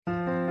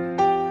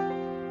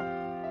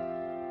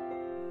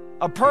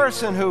A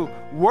person who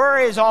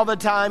worries all the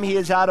time, he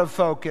is out of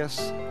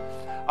focus.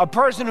 A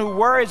person who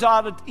worries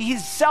all the time,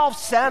 he's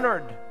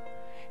self-centered.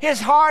 His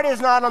heart is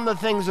not on the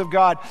things of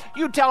God.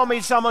 You tell me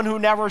someone who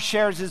never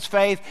shares his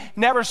faith,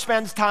 never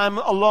spends time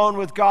alone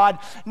with God,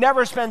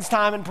 never spends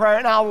time in prayer,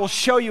 and I will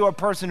show you a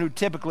person who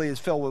typically is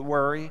filled with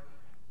worry.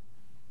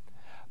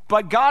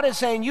 But God is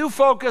saying, you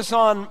focus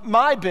on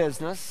my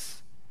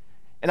business,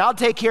 and I'll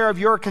take care of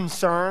your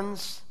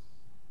concerns.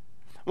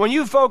 When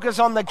you focus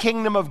on the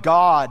kingdom of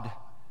God,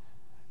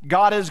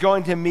 God is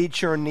going to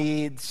meet your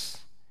needs.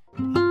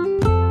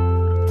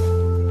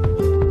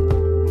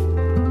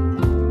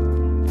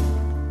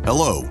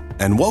 Hello,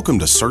 and welcome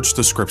to Search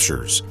the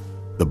Scriptures,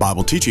 the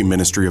Bible teaching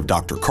ministry of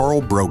Dr. Carl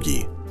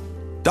Broggi.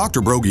 Dr.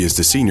 Broggi is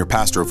the senior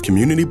pastor of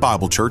Community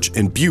Bible Church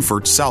in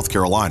Beaufort, South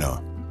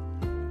Carolina.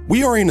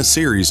 We are in a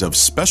series of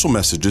special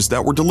messages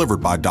that were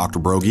delivered by Dr.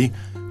 Broggi,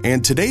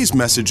 and today's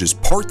message is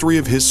part 3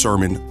 of his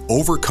sermon,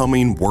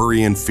 Overcoming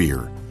Worry and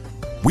Fear.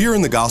 We are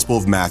in the Gospel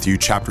of Matthew,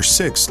 chapter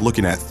 6,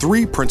 looking at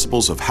 3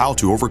 principles of how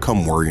to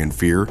overcome worry and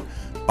fear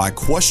by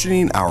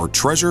questioning our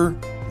treasure,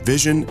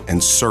 vision,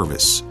 and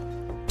service.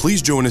 Please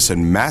join us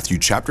in Matthew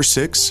chapter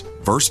 6,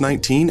 verse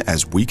 19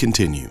 as we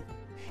continue.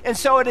 And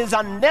so it is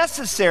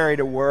unnecessary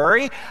to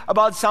worry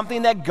about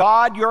something that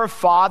God, your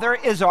Father,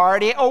 is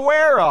already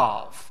aware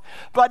of.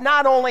 But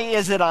not only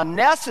is it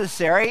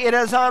unnecessary, it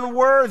is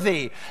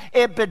unworthy.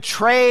 It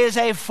betrays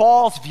a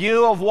false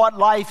view of what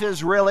life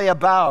is really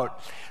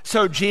about.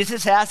 So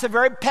Jesus asks a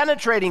very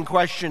penetrating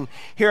question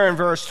here in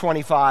verse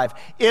 25.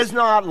 Is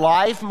not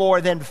life more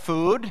than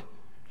food,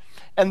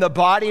 and the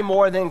body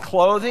more than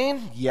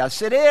clothing?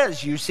 Yes, it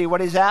is. You see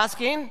what he's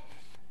asking?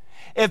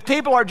 If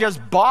people are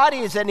just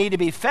bodies that need to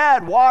be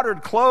fed,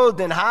 watered, clothed,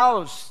 and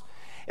housed,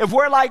 if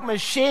we're like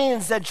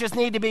machines that just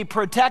need to be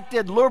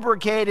protected,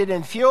 lubricated,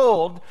 and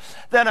fueled,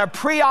 then a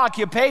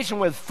preoccupation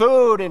with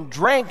food and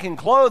drink and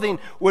clothing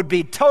would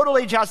be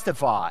totally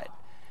justified.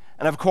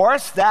 And of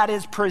course, that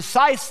is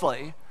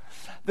precisely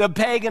the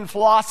pagan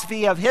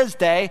philosophy of his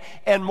day,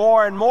 and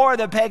more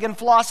the pagan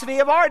philosophy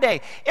of our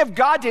day. If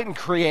God didn't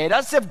create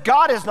us, if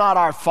God is not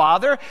our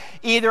Father,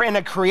 either in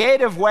a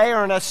creative way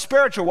or in a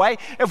spiritual way,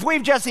 if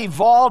we've just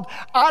evolved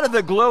out of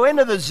the glue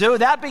into the zoo,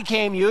 that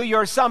became you,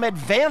 you're some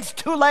advanced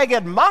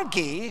two-legged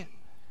monkey,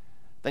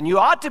 then you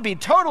ought to be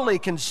totally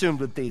consumed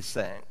with these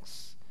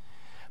things.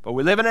 But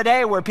we live in a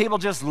day where people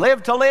just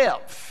live,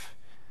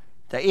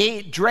 to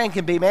eat, drink,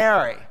 and be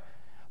merry.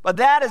 But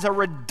that is a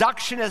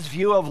reductionist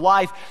view of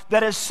life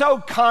that is so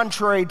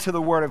contrary to the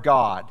Word of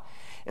God.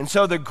 And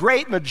so the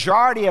great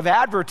majority of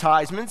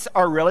advertisements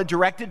are really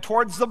directed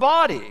towards the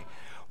body,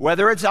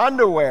 whether it's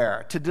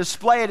underwear to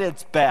display it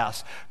its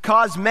best,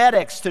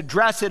 cosmetics to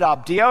dress it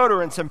up,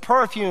 deodorants and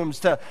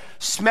perfumes to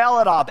smell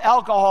it up,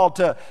 alcohol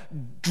to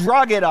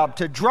drug it up,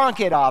 to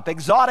drunk it up,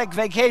 exotic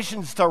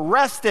vacations to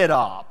rest it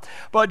up.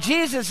 But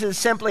Jesus is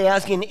simply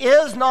asking,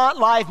 is not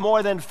life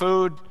more than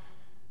food,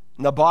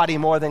 and the body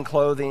more than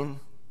clothing?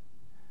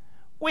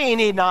 We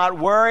need not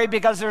worry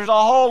because there's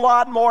a whole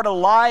lot more to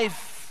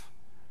life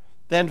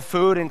than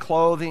food and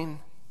clothing.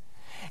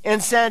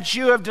 And since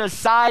you have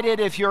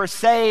decided, if you're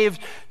saved,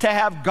 to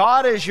have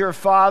God as your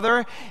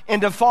Father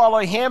and to follow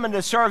Him and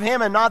to serve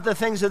Him and not the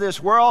things of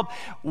this world,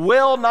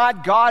 will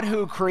not God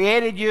who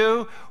created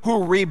you,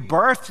 who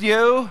rebirthed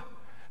you,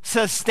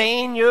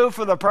 sustain you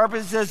for the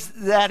purposes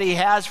that He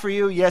has for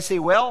you? Yes, He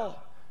will.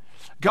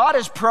 God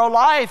is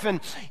pro-life, and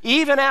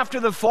even after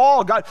the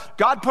fall,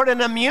 God put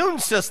an immune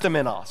system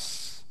in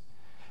us,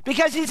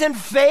 because He's in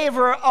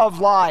favor of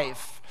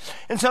life.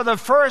 And so the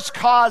first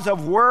cause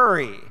of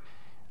worry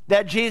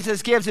that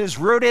Jesus gives is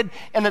rooted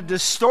in a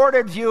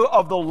distorted view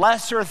of the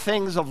lesser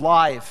things of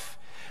life.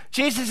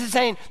 Jesus is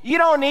saying, you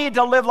don't need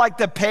to live like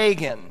the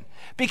pagan,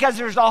 because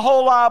there's a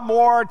whole lot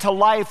more to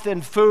life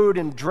than food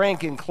and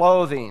drink and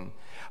clothing.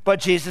 But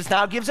Jesus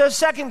now gives us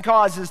second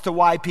cause as to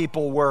why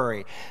people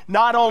worry.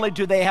 Not only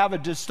do they have a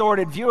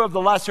distorted view of the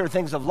lesser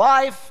things of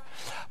life,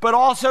 but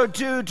also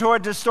due to a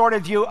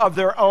distorted view of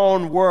their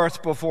own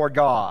worth before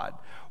God.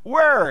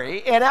 Worry,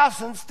 in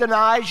essence,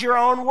 denies your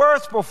own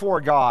worth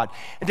before God.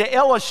 And to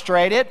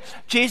illustrate it,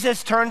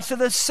 Jesus turns to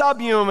the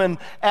subhuman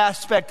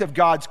aspect of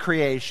God's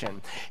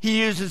creation. He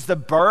uses the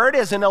bird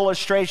as an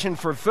illustration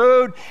for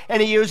food,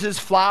 and He uses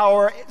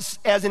flower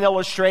as an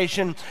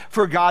illustration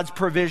for God's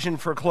provision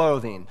for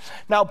clothing.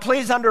 Now,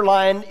 please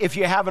underline, if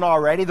you haven't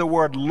already, the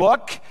word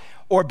look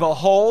or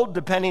behold,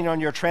 depending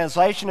on your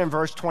translation, in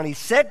verse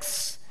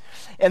 26.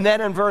 And then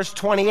in verse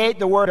 28,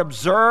 the word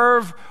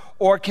observe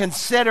or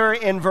consider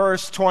in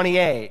verse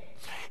 28.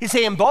 You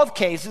see, in both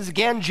cases,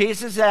 again,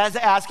 Jesus is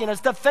asking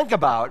us to think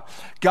about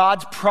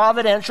God's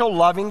providential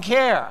loving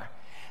care.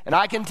 And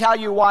I can tell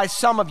you why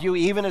some of you,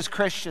 even as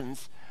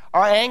Christians,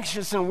 are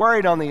anxious and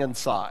worried on the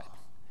inside.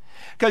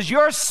 Because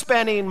you're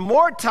spending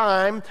more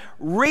time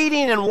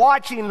reading and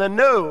watching the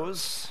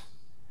news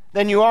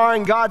than you are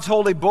in God's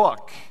holy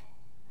book.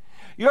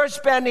 You're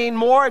spending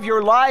more of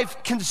your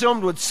life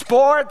consumed with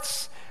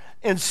sports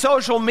and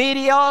social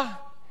media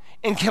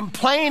and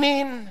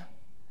complaining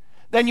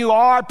than you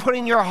are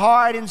putting your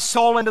heart and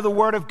soul into the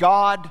Word of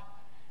God.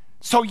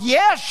 So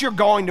yes, you're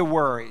going to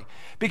worry,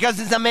 because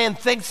as a man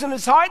thinks in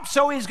his heart,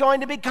 so he's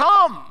going to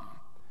become.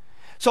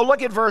 So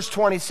look at verse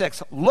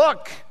 26.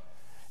 Look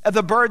at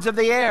the birds of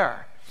the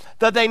air,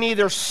 that they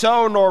neither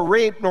sow nor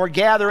reap nor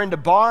gather into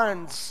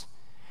barns,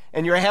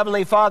 and your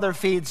heavenly Father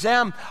feeds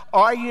them.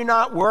 Are you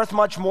not worth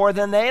much more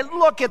than they?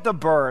 Look at the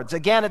birds.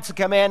 Again, it's a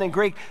command in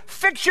Greek.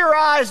 Fix your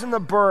eyes on the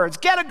birds.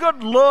 Get a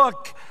good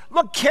look.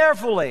 Look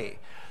carefully.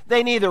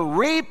 They neither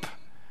reap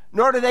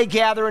nor do they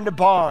gather into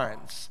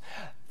barns.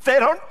 They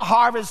don't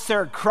harvest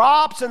their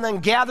crops and then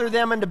gather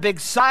them into big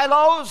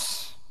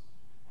silos.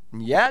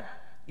 And yet,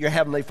 your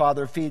heavenly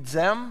Father feeds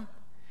them.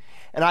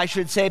 And I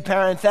should say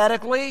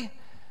parenthetically,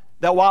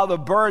 that while the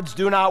birds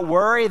do not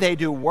worry, they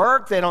do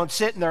work. They don't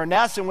sit in their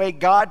nests and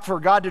wait for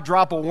God to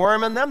drop a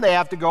worm in them. They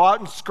have to go out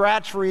and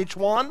scratch for each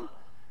one.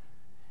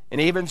 And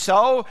even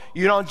so,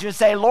 you don't just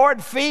say,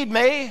 Lord, feed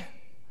me.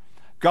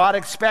 God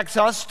expects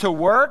us to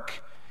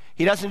work.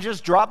 He doesn't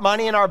just drop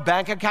money in our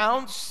bank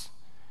accounts.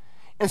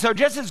 And so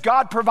just as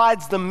God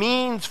provides the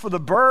means for the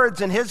birds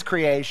in his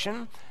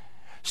creation,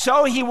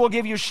 so he will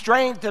give you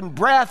strength and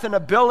breath and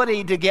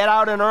ability to get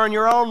out and earn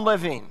your own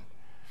living.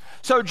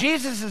 So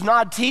Jesus is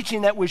not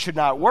teaching that we should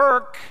not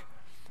work.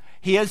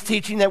 He is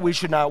teaching that we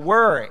should not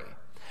worry.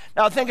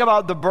 Now think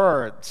about the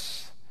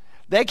birds.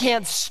 They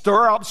can't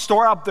store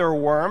up their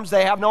worms.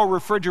 They have no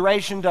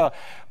refrigeration to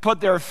put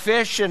their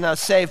fish in a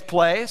safe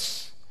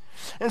place.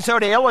 And so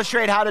to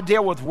illustrate how to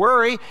deal with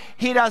worry,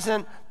 he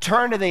doesn't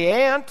turn to the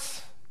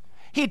ant.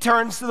 He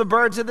turns to the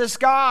birds of the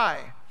sky.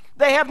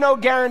 They have no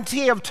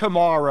guarantee of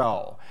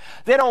tomorrow.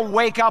 They don't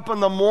wake up in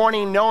the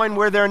morning knowing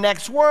where their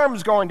next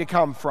worm's going to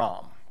come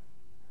from.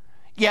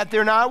 Yet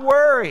they're not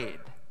worried.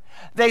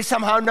 They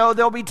somehow know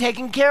they'll be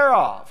taken care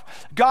of.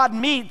 God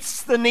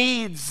meets the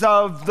needs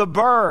of the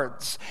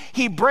birds.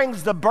 He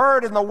brings the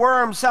bird and the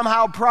worm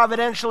somehow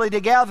providentially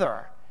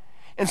together.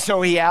 And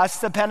so he asks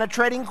the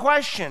penetrating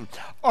question,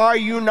 are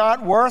you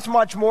not worth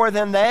much more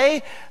than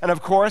they? And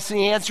of course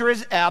the answer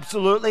is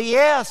absolutely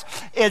yes.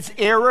 It's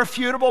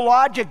irrefutable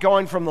logic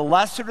going from the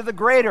lesser to the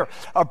greater,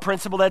 a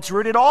principle that's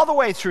rooted all the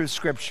way through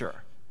Scripture.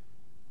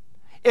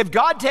 If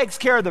God takes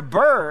care of the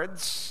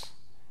birds,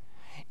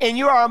 and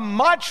you are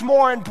much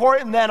more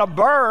important than a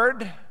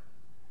bird,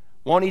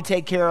 won't he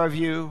take care of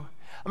you?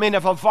 I mean,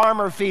 if a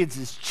farmer feeds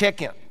his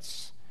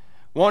chickens,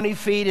 won't he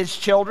feed his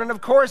children? Of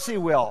course he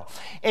will.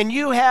 And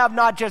you have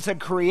not just a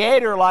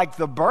creator like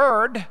the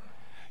bird,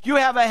 you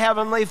have a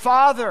heavenly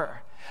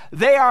Father.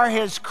 They are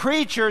his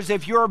creatures.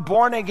 If you're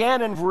born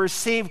again and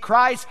receive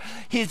Christ,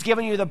 he's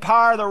given you the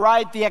power, the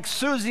right, the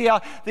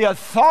exousia, the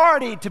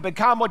authority to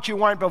become what you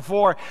weren't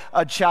before,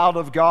 a child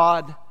of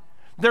God.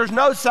 There's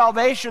no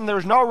salvation,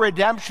 there's no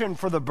redemption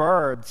for the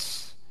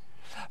birds.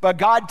 But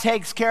God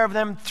takes care of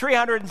them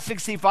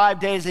 365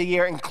 days a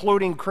year,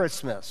 including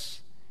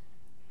Christmas.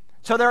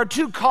 So there are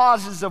two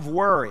causes of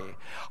worry: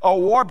 a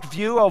warped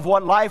view of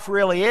what life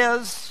really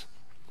is,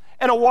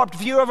 and a warped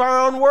view of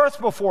our own worth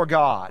before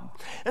God.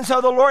 And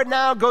so the Lord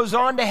now goes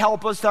on to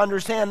help us to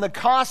understand the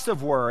cost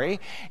of worry,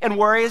 and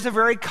worry is a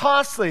very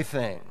costly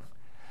thing.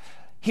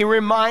 He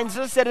reminds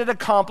us that it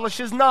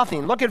accomplishes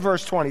nothing. Look at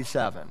verse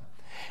 27.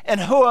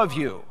 And who of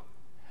you,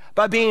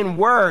 by being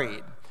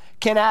worried,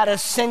 can add a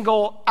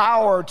single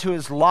hour to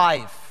his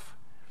life?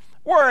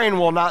 Worrying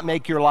will not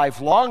make your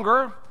life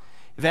longer.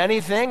 If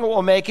anything, it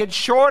will make it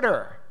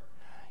shorter.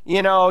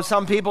 You know,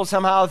 some people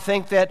somehow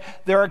think that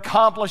they're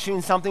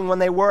accomplishing something when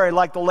they worry,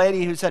 like the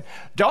lady who said,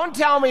 don't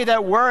tell me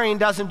that worrying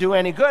doesn't do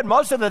any good.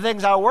 Most of the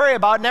things I worry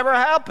about never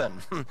happen.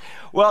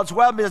 Well, it's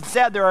well been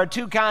said there are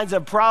two kinds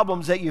of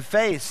problems that you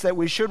face that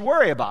we should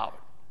worry about.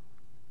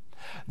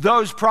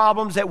 Those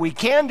problems that we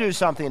can do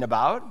something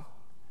about,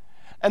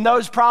 and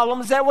those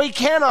problems that we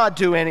cannot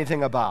do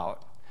anything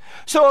about.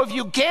 So if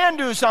you can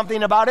do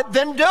something about it,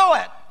 then do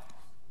it.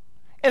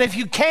 And if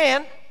you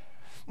can't,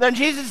 then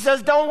Jesus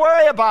says, don't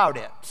worry about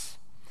it.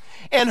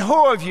 And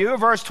who of you,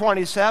 verse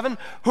 27,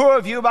 who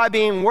of you by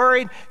being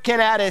worried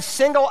can add a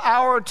single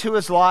hour to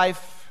his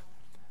life?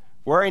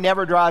 Worry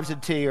never drives a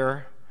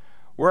tear.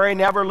 Worry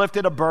never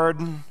lifted a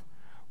burden.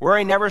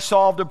 Worry never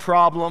solved a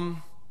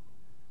problem.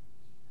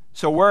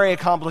 So worry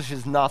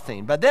accomplishes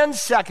nothing. But then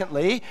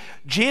secondly,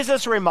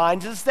 Jesus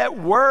reminds us that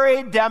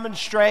worry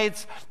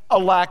demonstrates a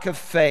lack of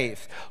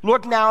faith.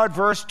 Look now at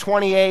verse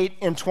 28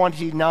 and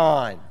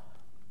 29.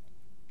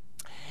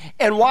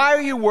 And why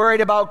are you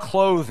worried about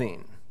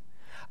clothing?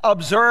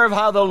 Observe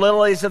how the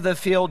lilies of the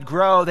field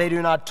grow. They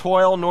do not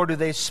toil, nor do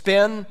they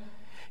spin.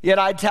 Yet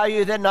I tell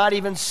you that not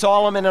even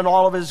Solomon in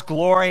all of his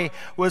glory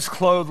was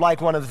clothed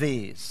like one of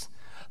these.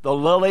 The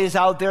lilies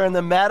out there in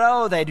the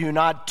meadow, they do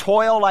not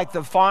toil like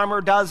the farmer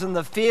does in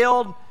the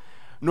field,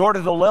 nor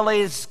do the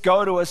lilies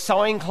go to a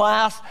sewing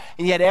class.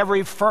 And yet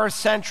every first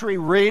century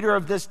reader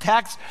of this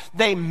text,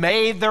 they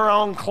made their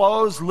own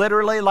clothes,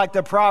 literally like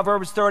the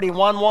Proverbs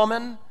 31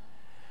 woman.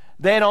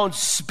 They don't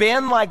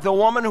spin like the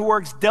woman who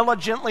works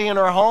diligently in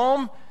her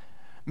home,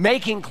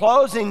 making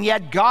clothes, and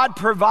yet God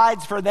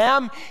provides for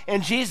them.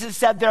 And Jesus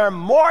said they're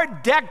more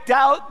decked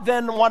out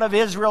than one of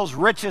Israel's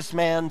richest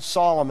men,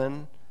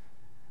 Solomon.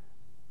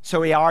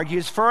 So he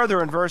argues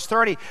further in verse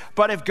 30,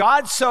 but if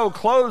God so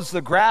clothes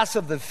the grass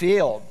of the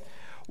field,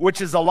 which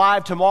is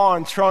alive tomorrow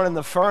and thrown in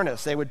the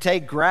furnace, they would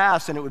take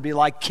grass and it would be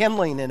like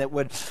kindling, and it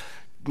would,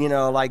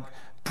 like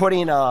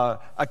putting a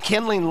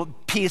kindling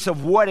piece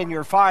of wood in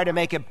your fire to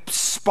make it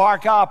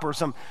spark up, or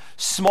some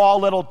small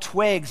little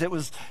twigs. It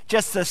was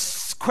just a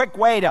quick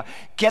way to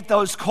get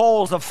those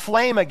coals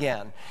aflame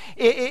again.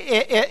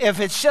 If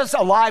it's just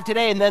alive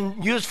today and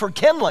then used for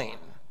kindling,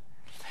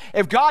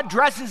 if God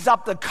dresses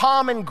up the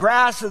common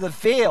grass of the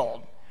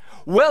field,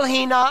 will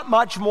he not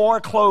much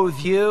more clothe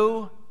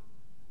you,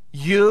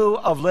 you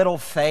of little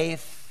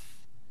faith?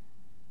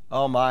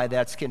 Oh my,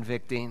 that's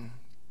convicting.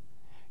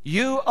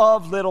 You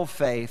of little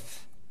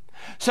faith.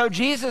 So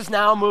Jesus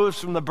now moves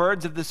from the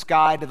birds of the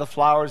sky to the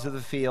flowers of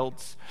the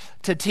fields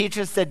to teach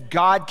us that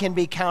God can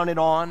be counted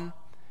on,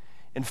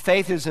 and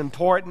faith is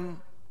important.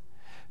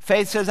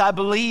 Faith says, I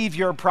believe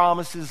your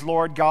promises,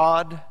 Lord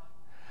God.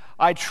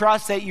 I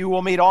trust that you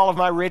will meet all of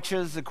my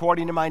riches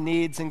according to my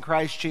needs in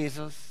Christ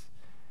Jesus.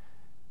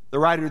 The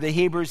writer of the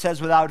Hebrews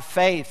says, without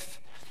faith,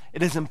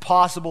 it is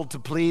impossible to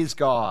please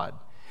God.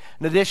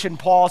 In addition,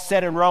 Paul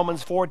said in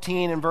Romans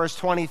 14 and verse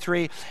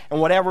 23,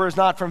 and whatever is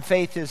not from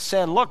faith is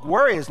sin. Look,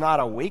 worry is not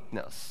a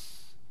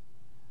weakness.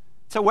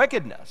 It's a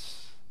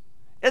wickedness.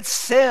 It's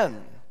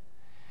sin.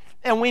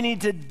 And we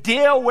need to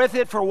deal with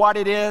it for what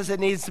it is. It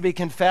needs to be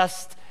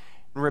confessed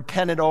and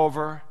repented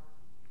over.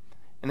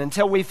 And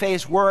until we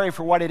face worry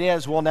for what it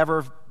is, we'll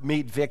never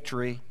meet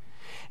victory.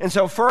 And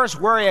so first,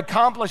 worry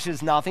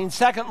accomplishes nothing.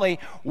 Secondly,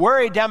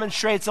 worry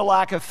demonstrates a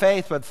lack of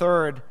faith. But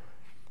third,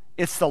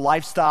 it's the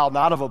lifestyle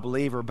not of a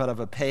believer, but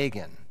of a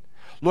pagan.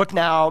 Look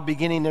now,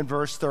 beginning in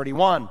verse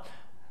 31.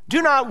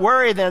 Do not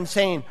worry then,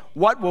 saying,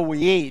 what will we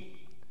eat?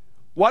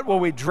 What will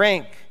we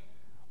drink?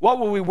 What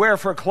will we wear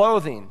for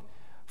clothing?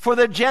 For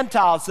the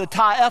Gentiles, the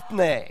ta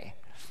ethne.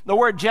 The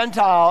word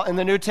Gentile in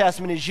the New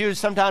Testament is used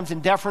sometimes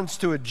in deference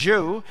to a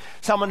Jew,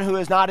 someone who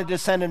is not a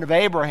descendant of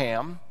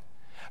Abraham.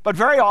 But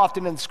very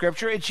often in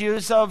Scripture, it's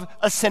used of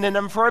a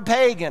synonym for a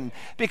pagan,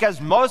 because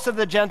most of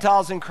the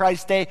Gentiles in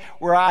Christ's day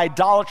were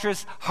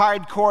idolatrous,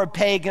 hardcore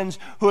pagans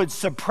who had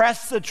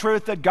suppressed the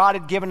truth that God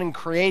had given in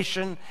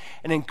creation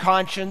and in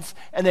conscience,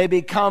 and they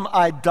become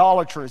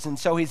idolaters. And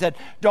so he said,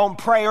 don't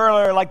pray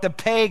earlier like the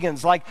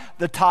pagans, like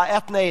the ta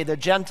ethne, the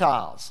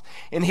Gentiles.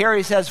 And here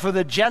he says, for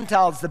the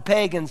Gentiles, the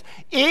pagans,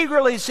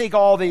 eagerly seek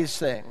all these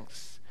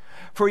things,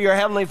 for your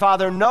heavenly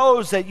Father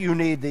knows that you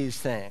need these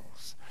things.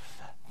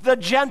 The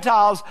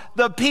Gentiles,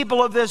 the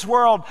people of this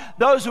world,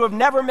 those who have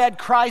never met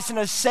Christ in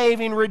a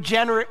saving,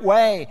 regenerate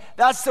way.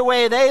 That's the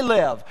way they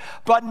live.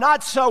 But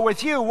not so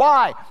with you.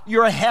 Why?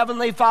 Your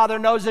heavenly Father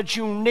knows that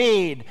you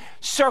need.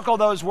 Circle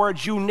those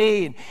words, you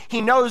need.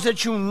 He knows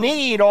that you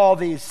need all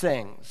these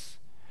things.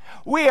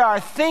 We are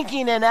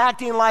thinking and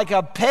acting like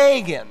a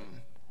pagan,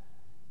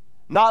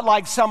 not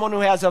like someone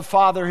who has a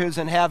Father who's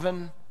in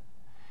heaven.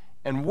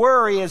 And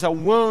worry is a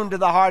wound to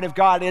the heart of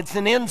God. It's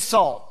an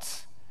insult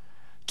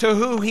to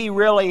who he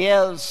really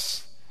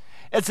is.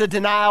 It's a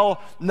denial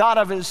not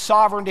of his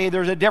sovereignty.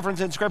 There's a difference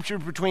in Scripture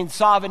between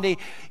sovereignty.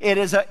 It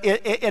is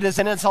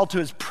an insult to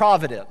his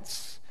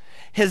providence,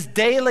 his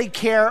daily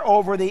care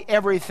over the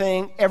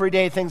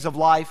everyday things of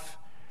life.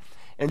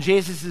 And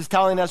Jesus is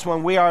telling us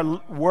when we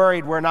are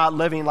worried, we're not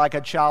living like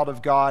a child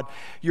of God.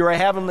 Your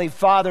heavenly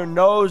Father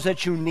knows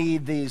that you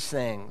need these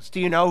things.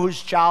 Do you know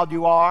whose child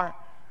you are?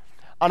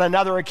 On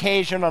another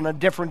occasion, on a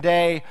different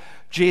day,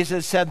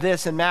 Jesus said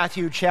this in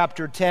Matthew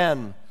chapter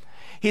 10.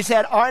 He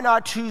said, are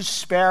not 2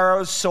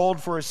 sparrows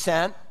sold for a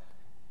cent?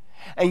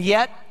 And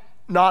yet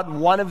not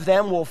one of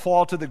them will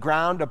fall to the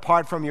ground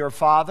apart from your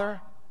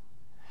Father?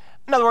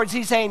 In other words,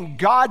 he's saying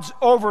God's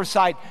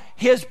oversight,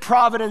 his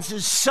providence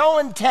is so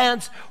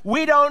intense,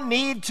 we don't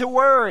need to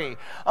worry.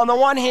 On the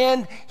one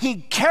hand, he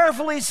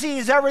carefully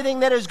sees everything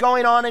that is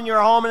going on in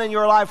your home and in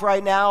your life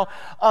right now.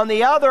 On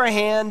the other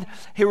hand,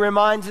 he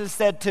reminds us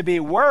that to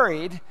be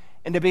worried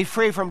and to be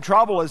free from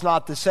trouble is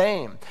not the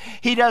same.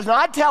 He does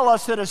not tell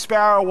us that a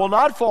sparrow will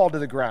not fall to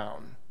the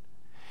ground.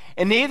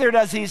 And neither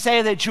does he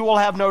say that you will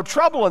have no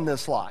trouble in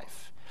this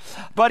life.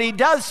 But he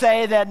does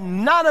say that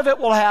none of it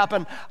will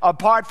happen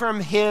apart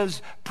from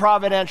his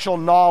providential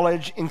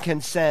knowledge and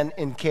consent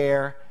and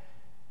care.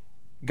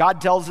 God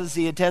tells us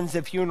he attends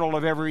the funeral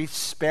of every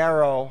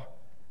sparrow.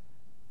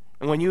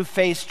 And when you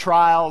face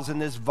trials in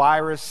this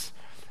virus,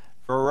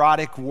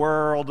 erotic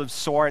world of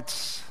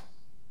sorts,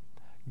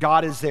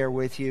 God is there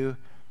with you.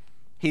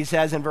 He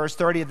says in verse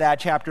 30 of that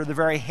chapter, the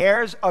very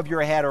hairs of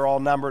your head are all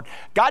numbered.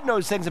 God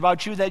knows things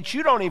about you that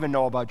you don't even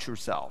know about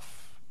yourself.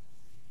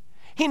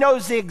 He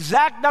knows the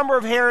exact number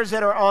of hairs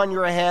that are on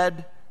your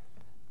head.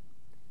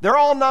 They're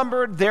all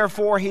numbered.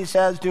 Therefore, he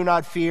says, do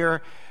not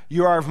fear.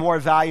 You are of more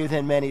value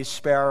than many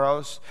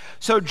sparrows.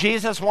 So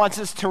Jesus wants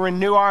us to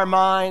renew our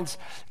minds.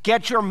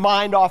 Get your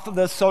mind off of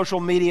the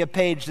social media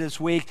page this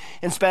week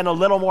and spend a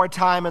little more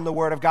time in the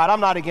Word of God.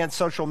 I'm not against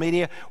social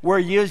media. We're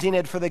using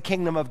it for the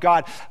kingdom of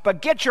God.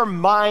 But get your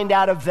mind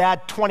out of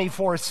that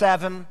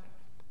 24/7.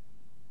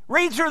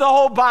 Read through the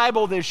whole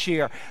Bible this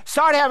year.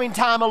 Start having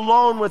time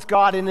alone with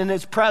God and in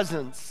his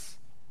presence.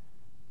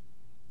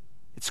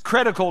 It's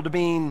critical to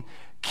being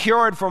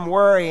cured from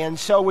worry. And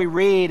so we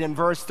read in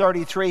verse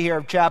 33 here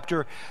of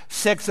chapter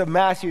 6 of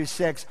Matthew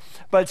 6,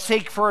 but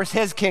seek first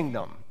his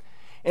kingdom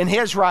and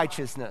his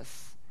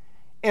righteousness.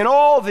 In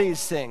all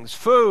these things,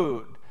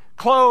 food,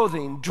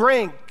 clothing,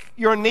 drink,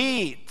 your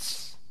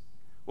needs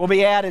will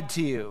be added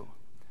to you.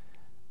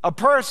 A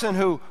person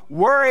who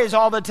worries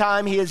all the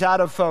time, he is out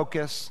of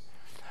focus.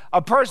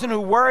 A person who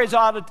worries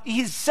all the time,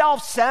 he's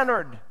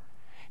self-centered.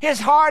 His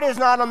heart is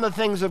not on the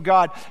things of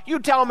God. You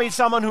tell me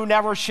someone who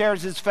never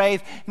shares his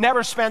faith,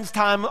 never spends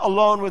time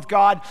alone with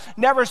God,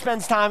 never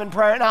spends time in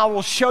prayer, and I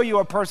will show you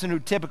a person who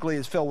typically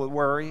is filled with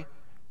worry.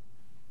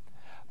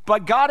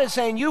 But God is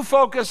saying, you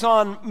focus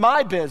on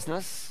my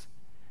business,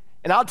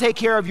 and I'll take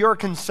care of your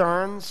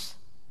concerns.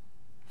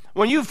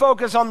 When you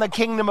focus on the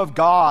kingdom of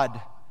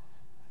God,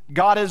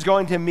 God is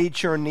going to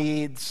meet your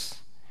needs.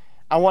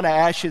 I want to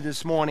ask you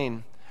this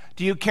morning,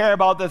 do you care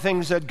about the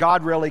things that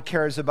God really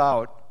cares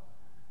about?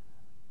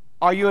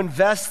 Are you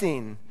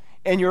investing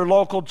in your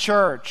local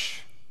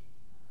church?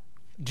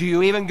 Do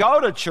you even go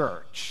to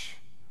church?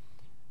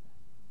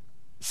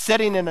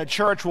 Sitting in a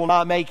church will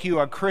not make you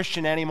a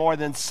Christian any more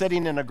than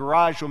sitting in a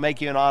garage will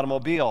make you an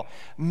automobile.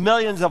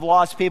 Millions of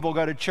lost people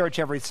go to church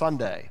every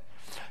Sunday.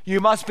 You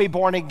must be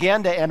born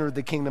again to enter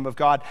the kingdom of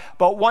God.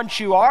 But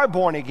once you are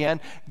born again,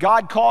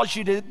 God calls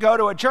you to go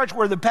to a church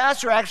where the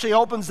pastor actually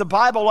opens the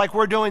Bible like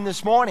we're doing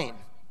this morning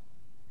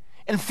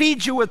and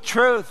feeds you with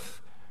truth.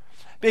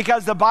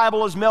 Because the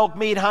Bible is milk,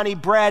 meat, honey,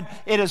 bread.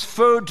 It is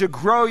food to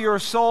grow your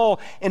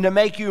soul and to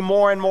make you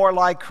more and more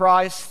like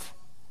Christ.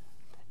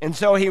 And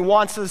so he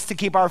wants us to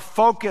keep our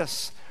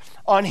focus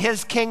on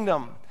his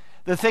kingdom,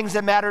 the things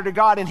that matter to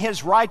God, and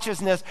his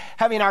righteousness,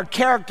 having our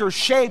character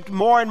shaped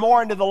more and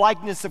more into the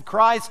likeness of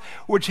Christ,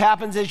 which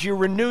happens as you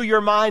renew your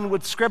mind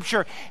with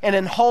Scripture, and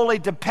in holy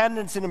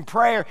dependence and in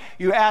prayer,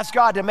 you ask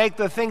God to make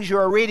the things you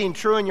are reading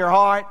true in your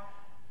heart.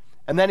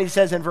 And then he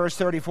says in verse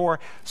 34,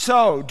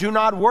 so do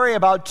not worry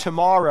about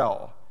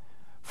tomorrow,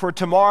 for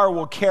tomorrow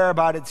will care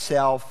about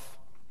itself.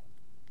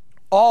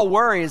 All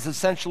worry is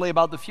essentially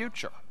about the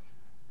future.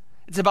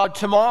 It's about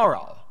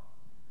tomorrow.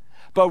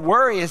 But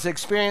worry is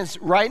experienced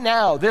right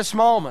now, this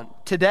moment,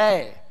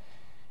 today.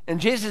 And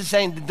Jesus is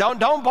saying,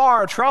 don't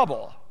borrow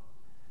trouble.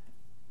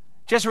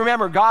 Just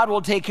remember, God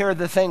will take care of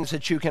the things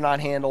that you cannot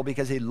handle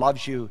because he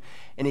loves you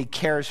and he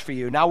cares for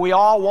you. Now, we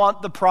all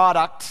want the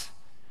product.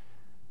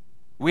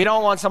 We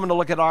don't want someone to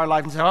look at our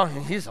life and say, oh,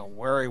 he's a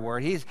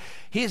worrywart.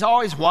 He's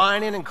always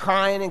whining and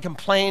crying and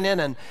complaining,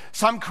 and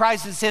some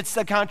crisis hits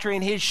the country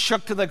and he's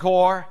shook to the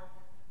core.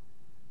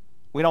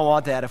 We don't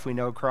want that if we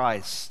know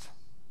Christ.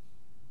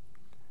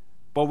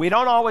 But we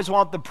don't always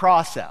want the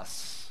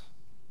process.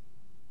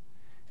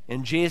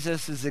 And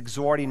Jesus is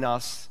exhorting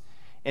us,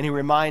 and he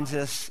reminds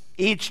us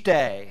each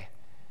day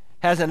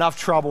has enough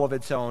trouble of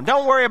its own.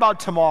 Don't worry about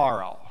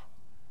tomorrow.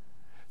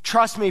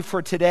 Trust me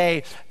for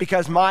today,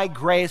 because my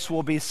grace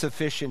will be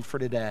sufficient for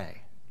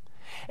today.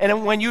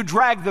 And when you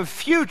drag the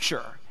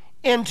future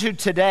into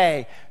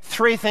today,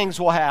 three things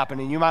will happen,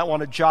 and you might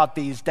want to jot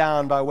these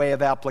down by way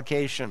of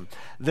application.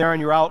 There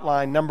in your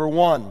outline, number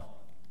one,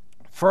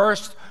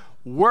 first,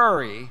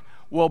 worry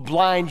will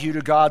blind you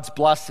to God's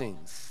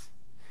blessings.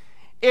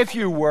 If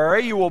you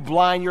worry, you will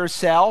blind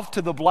yourself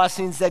to the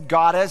blessings that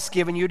God has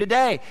given you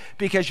today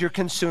because you're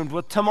consumed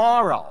with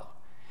tomorrow.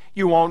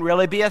 You won't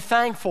really be a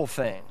thankful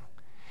thing.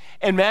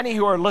 And many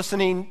who are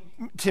listening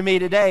to me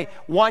today,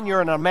 one,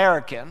 you're an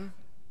American.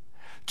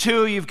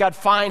 Two, you've got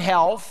fine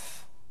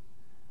health.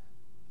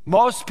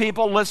 Most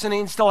people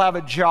listening still have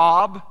a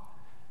job.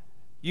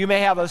 You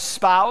may have a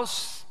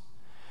spouse.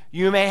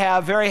 You may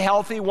have very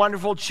healthy,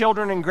 wonderful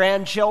children and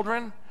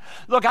grandchildren.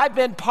 Look, I've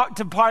been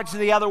to parts of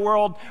the other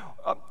world,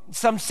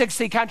 some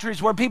 60 countries,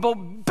 where people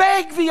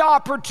beg the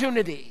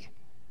opportunity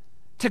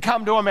to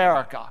come to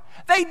America.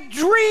 They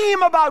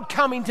dream about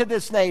coming to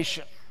this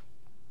nation.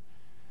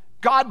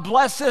 God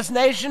bless this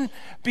nation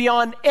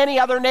beyond any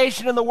other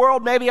nation in the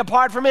world, maybe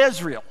apart from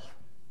Israel.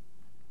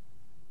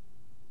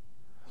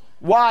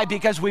 Why?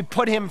 Because we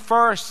put him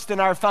first in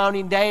our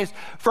founding days.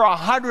 For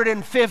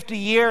 150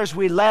 years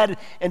we led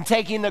in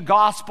taking the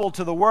gospel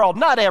to the world.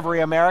 Not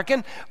every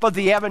American, but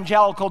the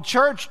evangelical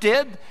church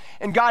did.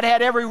 And God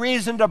had every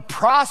reason to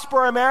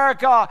prosper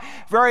America.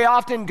 Very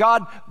often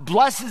God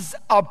blesses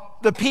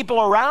the people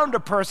around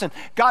a person.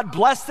 God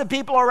blessed the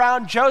people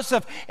around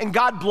Joseph, and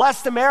God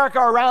blessed America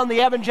around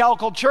the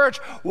evangelical church.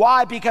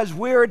 Why? Because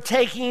we're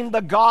taking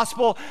the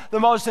gospel, the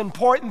most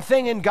important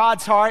thing in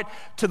God's heart,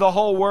 to the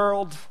whole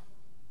world.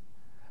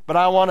 But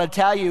I want to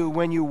tell you,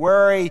 when you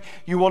worry,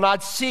 you will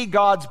not see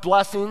God's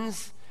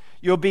blessings.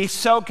 You'll be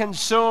so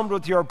consumed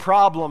with your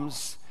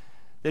problems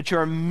that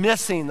you're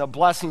missing the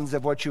blessings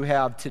of what you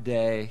have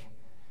today.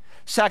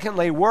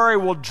 Secondly, worry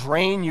will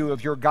drain you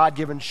of your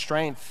God-given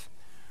strength.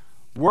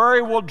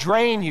 Worry will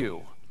drain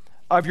you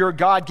of your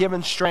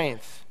God-given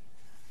strength.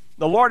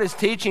 The Lord is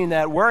teaching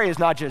that worry is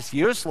not just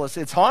useless,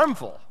 it's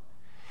harmful.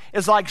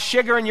 It's like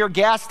sugar in your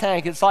gas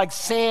tank. It's like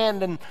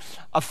sand in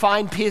a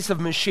fine piece of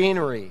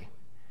machinery.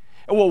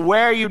 It will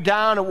wear you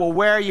down. It will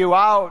wear you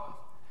out.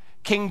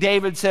 King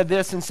David said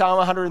this in Psalm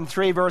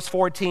 103, verse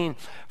 14,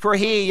 "For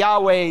he,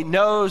 Yahweh,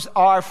 knows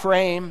our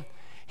frame.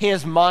 He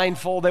is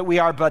mindful that we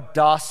are but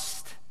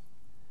dust."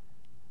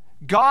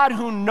 God,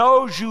 who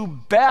knows you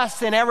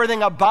best and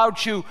everything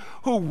about you,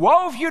 who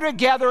wove you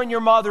together in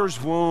your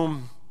mother's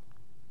womb,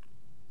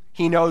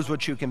 he knows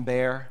what you can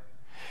bear.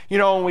 You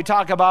know, when we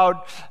talk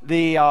about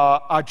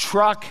a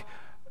truck,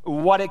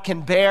 what it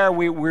can bear,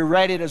 we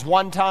rate it as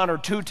 1 ton or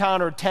 2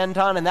 ton or 10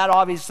 ton, and that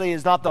obviously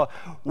is not the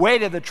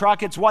weight of the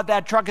truck, it's what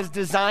that truck is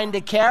designed to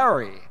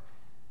carry.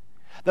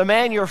 The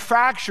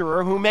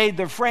manufacturer who made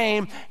the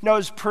frame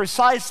knows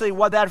precisely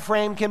what that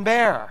frame can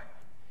bear.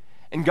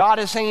 And God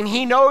is saying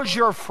he knows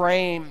your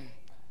frame.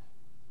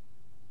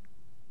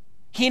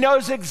 He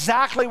knows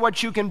exactly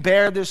what you can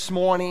bear this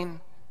morning.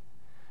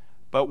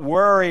 But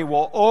worry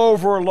will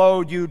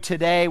overload you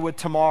today with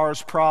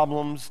tomorrow's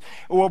problems.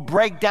 It will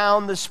break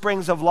down the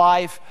springs of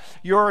life.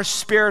 Your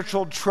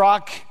spiritual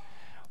truck,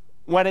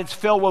 when it's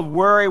filled with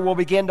worry, will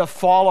begin to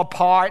fall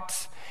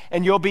apart,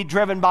 and you'll be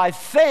driven by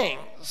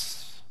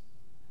things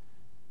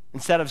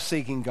instead of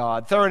seeking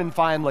God. Third and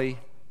finally,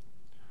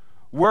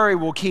 worry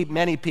will keep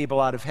many people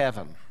out of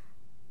heaven.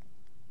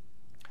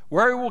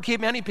 Worry will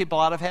keep many people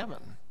out of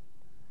heaven.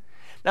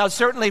 Now,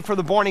 certainly for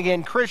the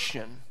born-again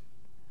Christian,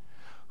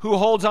 who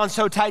holds on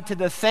so tight to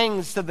the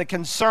things, to the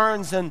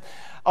concerns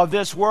of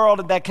this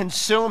world that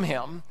consume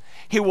him,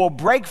 he will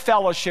break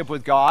fellowship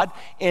with God,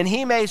 and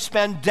he may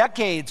spend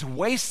decades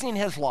wasting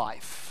his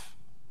life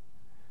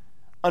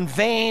on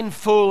vain,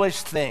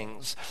 foolish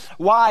things.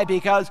 Why?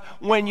 Because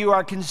when you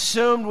are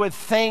consumed with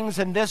things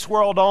in this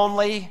world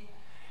only,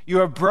 you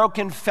have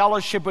broken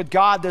fellowship with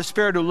God. The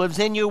Spirit who lives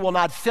in you will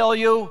not fill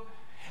you,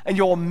 and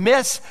you'll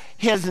miss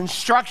his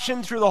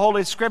instruction through the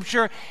Holy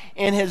Scripture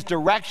and his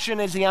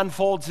direction as he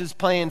unfolds his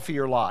plan for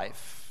your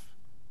life.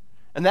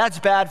 And that's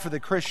bad for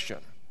the Christian.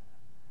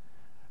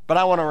 But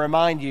I want to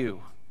remind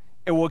you,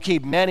 it will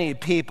keep many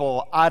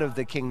people out of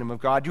the kingdom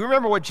of God. Do you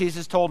remember what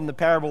Jesus told in the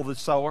parable of the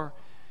sower?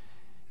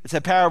 It's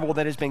a parable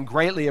that has been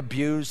greatly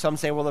abused. Some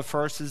say, well, the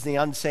first is the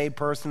unsaved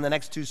person, the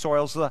next 2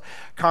 soils the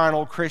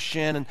carnal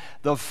Christian, and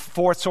the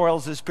 4th soil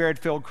is the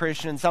Spirit-filled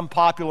Christian. And some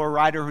popular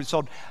writer who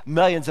sold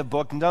millions of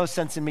books, no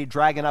sense in me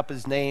dragging up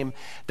his name,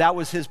 that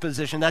was his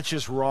position. That's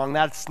just wrong.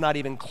 That's not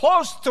even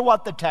close to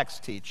what the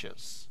text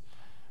teaches.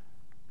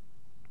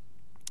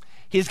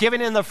 He's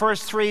given in the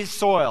first 3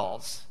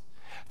 soils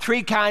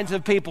 3 kinds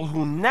of people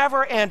who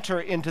never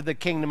enter into the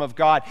kingdom of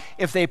God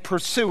if they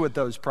pursue with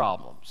those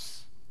problems.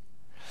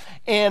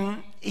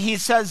 And he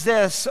says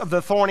this of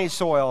the thorny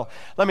soil.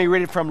 Let me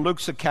read it from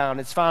Luke's account.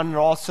 It's found in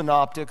all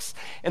synoptics.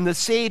 "And the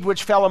seed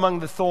which fell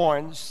among the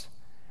thorns,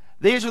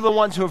 these are the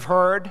ones who have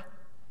heard,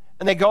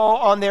 and they go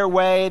on their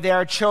way. They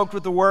are choked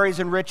with the worries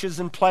and riches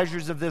and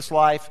pleasures of this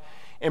life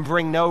and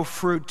bring no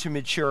fruit to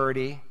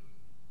maturity."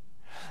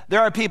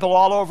 There are people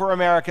all over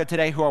America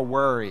today who are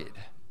worried.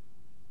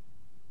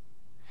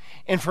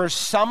 And for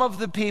some of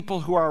the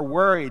people who are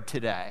worried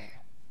today,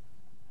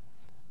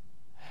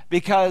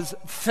 because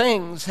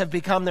things have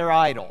become their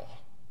idol,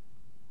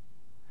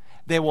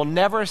 they will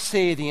never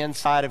see the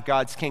inside of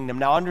God's kingdom.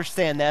 Now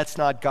understand, that's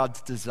not God's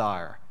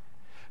desire.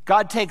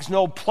 God takes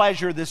no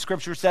pleasure, the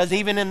Scripture says,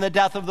 even in the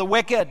death of the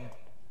wicked.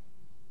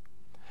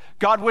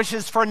 God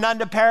wishes for none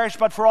to perish,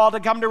 but for all to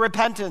come to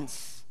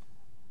repentance.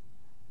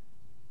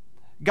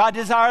 God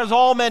desires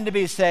all men to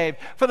be saved,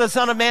 for the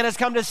Son of Man has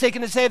come to seek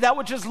and to save that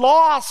which is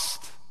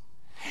lost.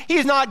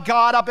 He's not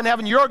God up in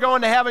heaven. You're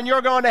going to heaven,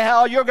 you're going to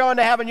hell, you're going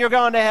to heaven, you're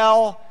going to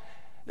hell.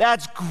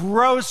 That's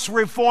gross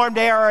reformed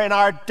error in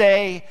our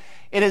day.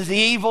 It is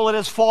evil, it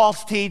is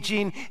false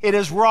teaching, it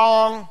is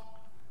wrong.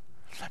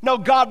 No,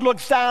 God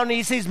looks down and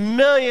he sees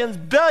millions,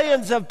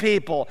 billions of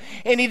people,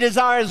 and he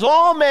desires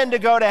all men to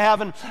go to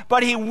heaven,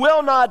 but he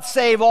will not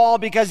save all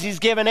because he's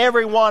given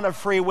everyone a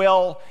free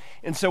will,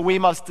 and so we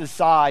must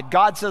decide.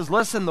 God says,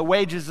 listen, the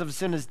wages of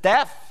sin is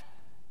death.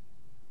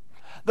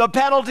 The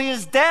penalty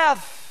is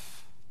death.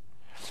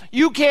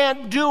 You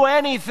can't do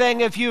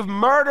anything if you've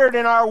murdered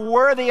and are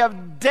worthy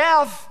of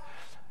death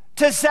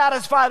to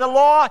satisfy the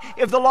law,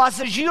 if the law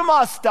says you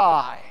must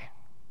die.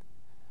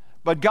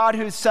 But God,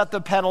 who set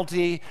the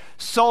penalty,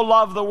 so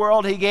loved the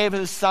world, he gave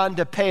his Son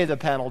to pay the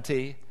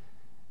penalty.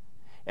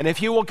 And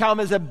if you will come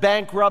as a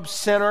bankrupt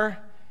sinner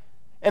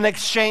and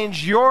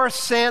exchange your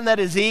sin that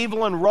is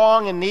evil and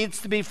wrong and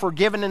needs to be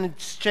forgiven in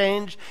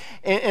exchange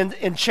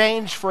in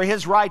change for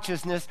his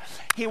righteousness,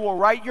 he will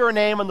write your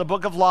name in the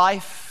book of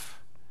life.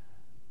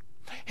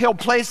 He'll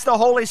place the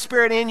Holy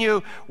Spirit in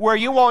you where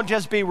you won't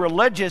just be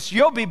religious,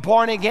 you'll be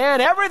born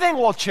again. Everything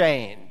will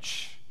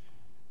change.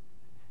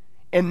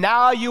 And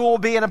now you will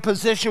be in a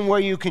position where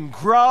you can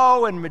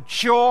grow and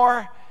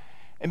mature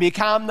and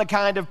become the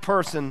kind of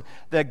person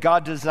that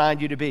God designed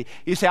you to be.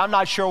 You say, I'm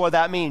not sure what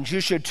that means. You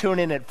should tune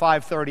in at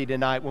 5:30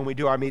 tonight when we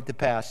do our Meet the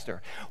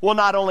Pastor. We'll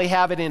not only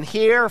have it in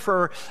here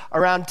for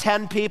around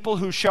 10 people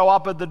who show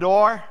up at the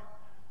door,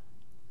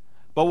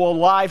 but we'll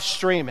live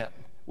stream it.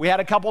 We had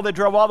a couple that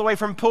drove all the way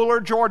from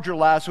Pooler, Georgia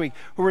last week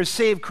who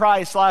received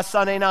Christ last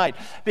Sunday night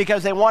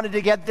because they wanted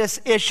to get this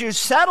issue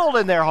settled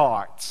in their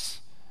hearts.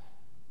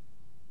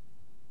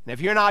 And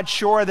if you're not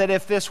sure that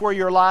if this were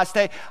your last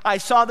day, I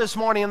saw this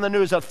morning in the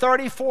news a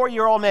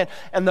 34-year-old man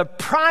in the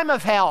prime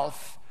of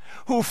health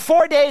who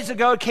 4 days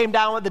ago came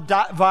down with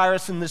the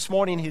virus and this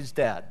morning he's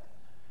dead.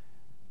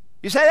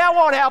 You say, that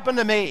won't happen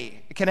to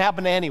me. It can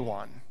happen to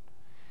anyone.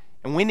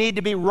 And we need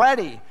to be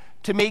ready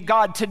to meet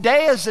God.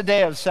 Today is the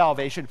day of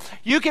salvation.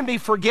 You can be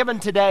forgiven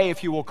today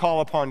if you will call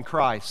upon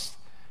Christ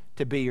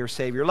to be your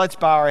Savior. Let's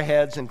bow our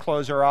heads and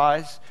close our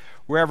eyes.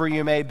 Wherever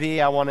you may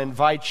be, I want to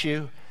invite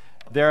you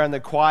there in the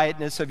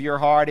quietness of your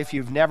heart. If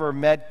you've never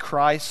met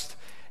Christ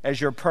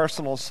as your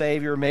personal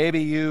Savior,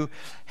 maybe you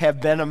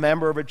have been a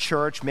member of a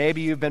church,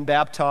 maybe you've been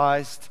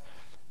baptized,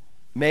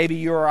 maybe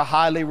you're a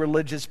highly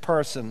religious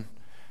person,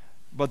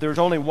 but there's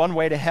only one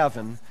way to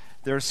heaven.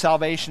 There's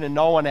salvation in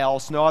no one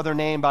else, no other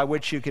name by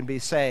which you can be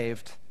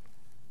saved.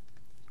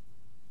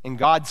 And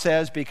God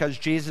says, because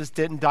Jesus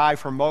didn't die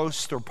for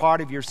most or part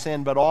of your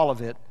sin, but all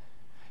of it,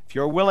 if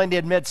you're willing to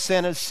admit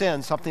sin is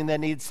sin, something that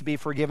needs to be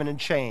forgiven and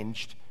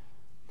changed,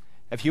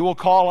 if you will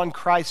call on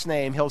Christ's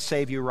name, he'll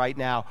save you right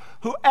now.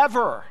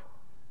 Whoever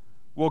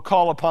will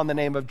call upon the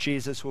name of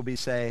Jesus will be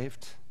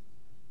saved.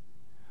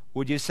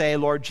 Would you say,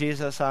 Lord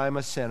Jesus, I am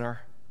a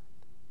sinner.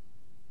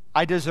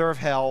 I deserve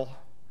hell.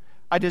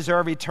 I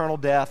deserve eternal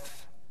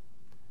death.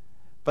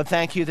 But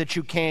thank you that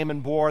you came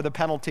and bore the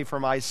penalty for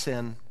my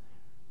sin.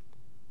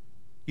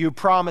 You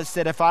promised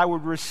that if I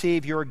would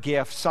receive your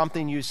gift,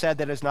 something you said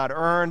that is not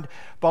earned,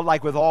 but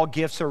like with all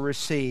gifts are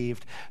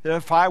received, that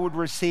if I would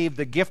receive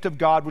the gift of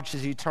God, which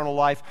is eternal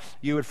life,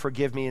 you would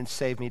forgive me and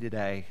save me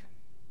today.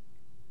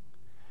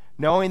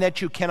 Knowing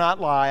that you cannot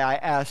lie, I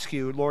ask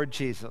you, Lord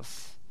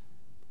Jesus,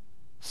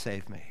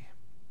 save me.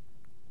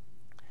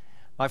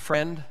 My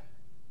friend,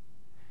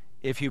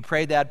 if you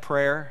prayed that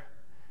prayer,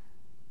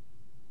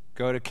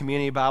 go to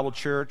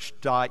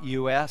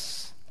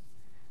communitybiblechurch.us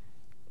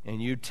and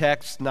you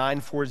text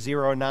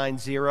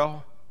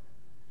 94090,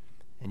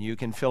 and you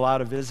can fill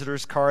out a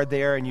visitor's card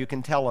there and you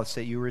can tell us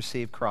that you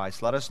received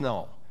Christ. Let us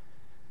know.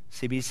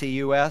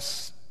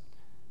 CBCUS,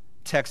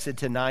 text it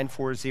to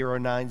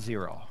 94090.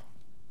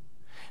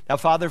 Now,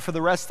 Father, for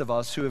the rest of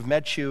us who have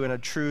met you in a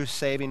true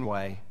saving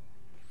way,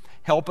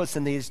 help us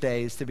in these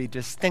days to be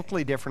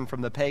distinctly different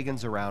from the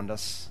pagans around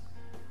us.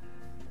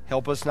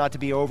 Help us not to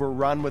be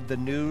overrun with the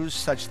news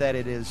such that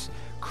it is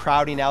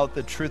crowding out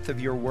the truth of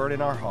your word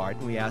in our heart.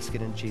 And we ask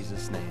it in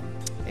Jesus' name.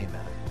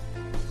 Amen.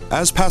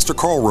 As Pastor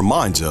Carl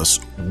reminds us,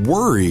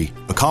 worry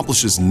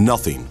accomplishes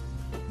nothing.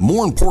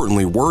 More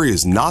importantly, worry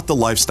is not the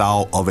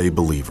lifestyle of a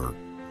believer.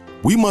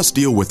 We must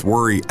deal with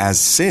worry as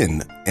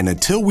sin, and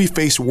until we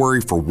face worry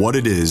for what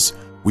it is,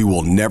 we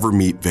will never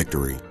meet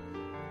victory.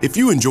 If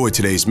you enjoyed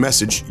today's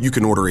message, you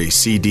can order a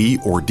CD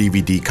or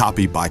DVD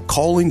copy by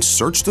calling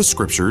Search the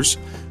Scriptures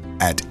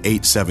at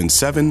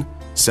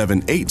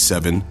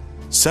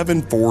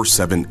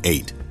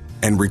 877-787-7478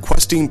 and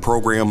requesting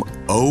program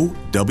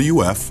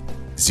OWF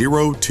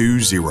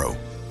 020.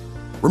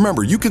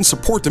 Remember, you can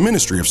support the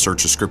ministry of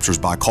Search the Scriptures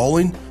by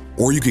calling,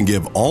 or you can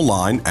give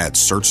online at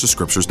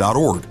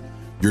searchthescriptures.org.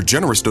 Your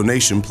generous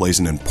donation plays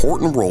an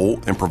important role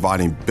in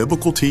providing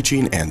biblical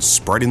teaching and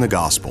spreading the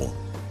gospel.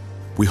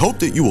 We hope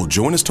that you will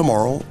join us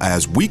tomorrow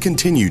as we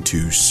continue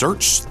to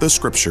search the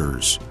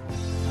Scriptures.